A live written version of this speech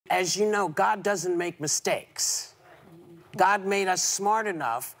As you know, God doesn't make mistakes. God made us smart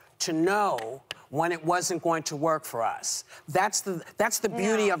enough to know when it wasn't going to work for us. That's the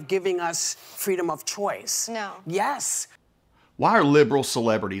beauty of giving us freedom of choice. No. Yes. Why are liberal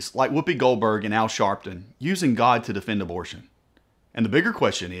celebrities like Whoopi Goldberg and Al Sharpton using God to defend abortion? And the bigger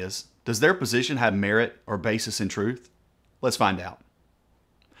question is, does their position have merit or basis in truth? Let's find out.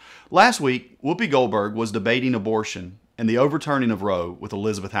 Last week, Whoopi Goldberg was debating abortion and the overturning of Roe with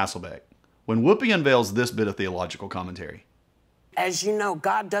Elizabeth Hasselbeck when Whoopi unveils this bit of theological commentary. As you know,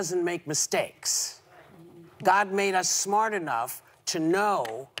 God doesn't make mistakes. God made us smart enough to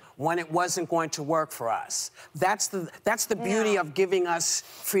know when it wasn't going to work for us. That's the beauty of giving us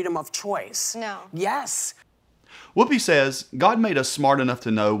freedom of choice. No. Yes. Whoopi says God made us smart enough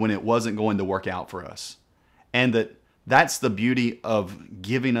to know when it wasn't going to work out for us, and that's the beauty of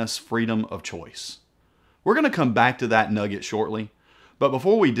giving us freedom of choice. We're going to come back to that nugget shortly, but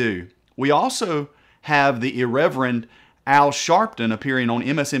before we do, we also have the irreverent Al Sharpton appearing on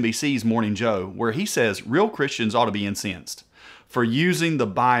MSNBC's Morning Joe, where he says real Christians ought to be incensed for using the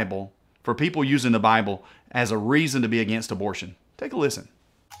Bible, for people using the Bible as a reason to be against abortion. Take a listen.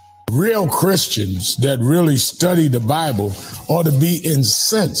 Real Christians that really study the Bible ought to be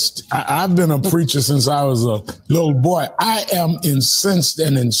incensed. I've been a preacher since I was a little boy. I am incensed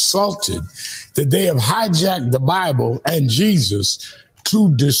and insulted that they have hijacked the Bible and Jesus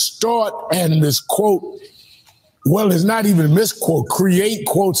to distort and misquote. Well, it's not even misquote, create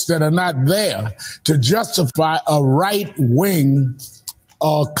quotes that are not there to justify a right-wing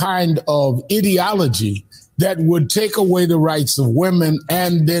kind of ideology that would take away the rights of women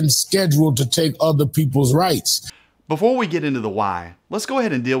and then schedule to take other people's rights. Before we get into the why, let's go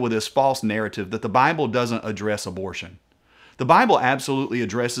ahead and deal with this false narrative that the Bible doesn't address abortion. The Bible absolutely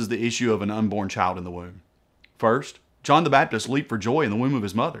addresses the issue of an unborn child in the womb. First, John the Baptist leaped for joy in the womb of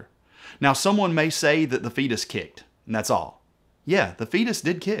his mother. Now, someone may say that the fetus kicked, and that's all. Yeah, the fetus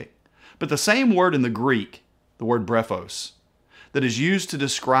did kick. But the same word in the Greek, the word brephos, that is used to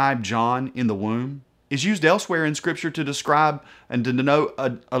describe John in the womb, is used elsewhere in Scripture to describe and to denote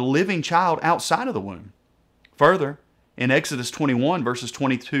a living child outside of the womb. Further, in Exodus 21, verses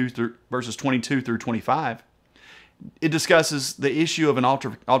 22 through 25, it discusses the issue of an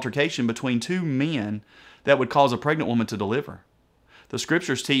altercation between two men that would cause a pregnant woman to deliver. The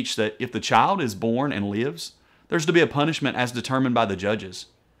Scriptures teach that if the child is born and lives, there's to be a punishment as determined by the judges.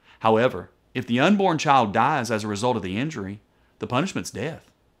 However, if the unborn child dies as a result of the injury, the punishment's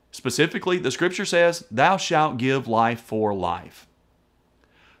death. Specifically, the Scripture says, "Thou shalt give life for life."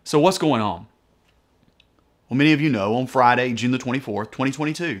 So what's going on? Well, many of you know on Friday, June the 24th,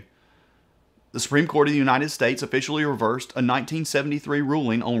 2022, the Supreme Court of the United States officially reversed a 1973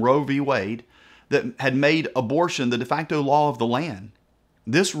 ruling on Roe v. Wade that had made abortion the de facto law of the land.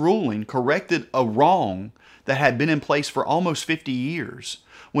 This ruling corrected a wrong that had been in place for almost 50 years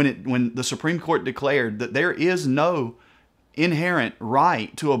when the Supreme Court declared that there is no inherent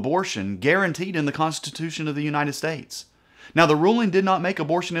right to abortion guaranteed in the Constitution of the United States. Now, the ruling did not make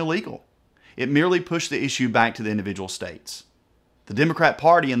abortion illegal. It merely pushed the issue back to the individual states. The Democrat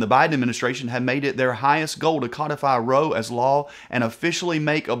Party and the Biden administration have made it their highest goal to codify Roe as law and officially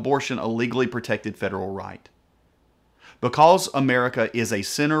make abortion a legally protected federal right. Because America is a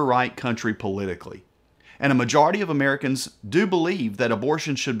center-right country politically, and a majority of Americans do believe that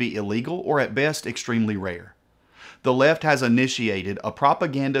abortion should be illegal or at best extremely rare, the left has initiated a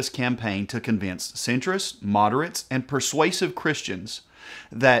propagandist campaign to convince centrists, moderates, and persuasive Christians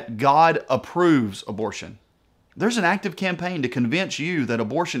that God approves abortion. There's an active campaign to convince you that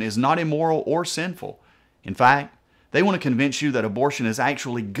abortion is not immoral or sinful. In fact, they want to convince you that abortion is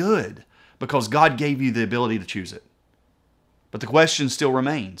actually good because God gave you the ability to choose it. But the question still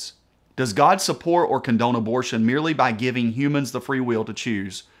remains, does God support or condone abortion merely by giving humans the free will to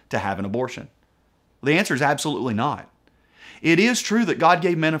choose to have an abortion? The answer is absolutely not. It is true that God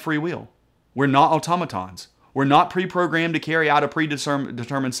gave men a free will. We're not automatons. We're not pre-programmed to carry out a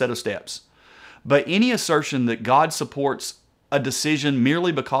predetermined set of steps. But any assertion that God supports a decision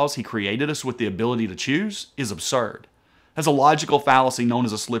merely because He created us with the ability to choose is absurd. That's a logical fallacy known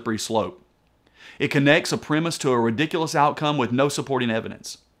as a slippery slope. It connects a premise to a ridiculous outcome with no supporting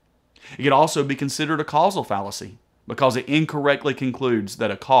evidence. It could also be considered a causal fallacy because it incorrectly concludes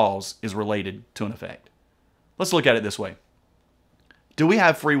that a cause is related to an effect. Let's look at it this way. Do we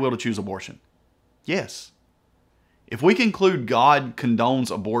have free will to choose abortion? Yes. If we conclude God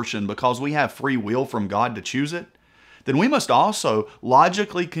condones abortion because we have free will from God to choose it, then we must also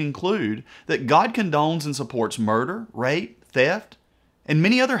logically conclude that God condones and supports murder, rape, theft, and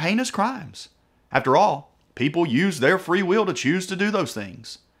many other heinous crimes. After all, people use their free will to choose to do those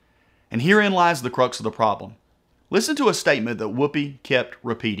things. And herein lies the crux of the problem. Listen to a statement that Whoopi kept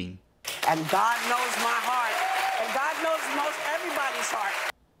repeating. And God knows my heart. And God knows most everybody's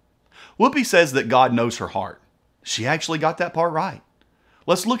heart. Whoopi says that God knows her heart. She actually got that part right.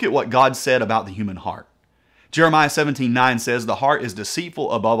 Let's look at what God said about the human heart. Jeremiah 17:9 says, "The heart is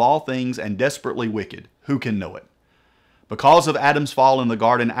deceitful above all things and desperately wicked. Who can know it?" Because of Adam's fall in the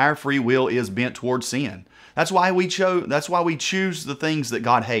garden, our free will is bent towards sin. That's why we choose the things that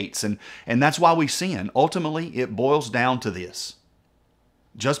God hates, and that's why we sin. Ultimately, it boils down to this.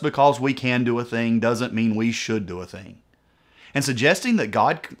 Just because we can do a thing doesn't mean we should do a thing. And suggesting that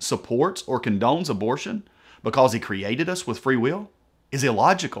God supports or condones abortion because He created us with free will is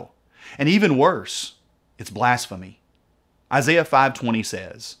illogical. And even worse, it's blasphemy. Isaiah 5:20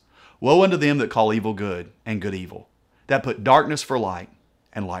 says, "Woe unto them that call evil good and good evil, that put darkness for light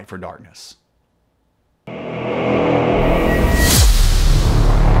and light for darkness."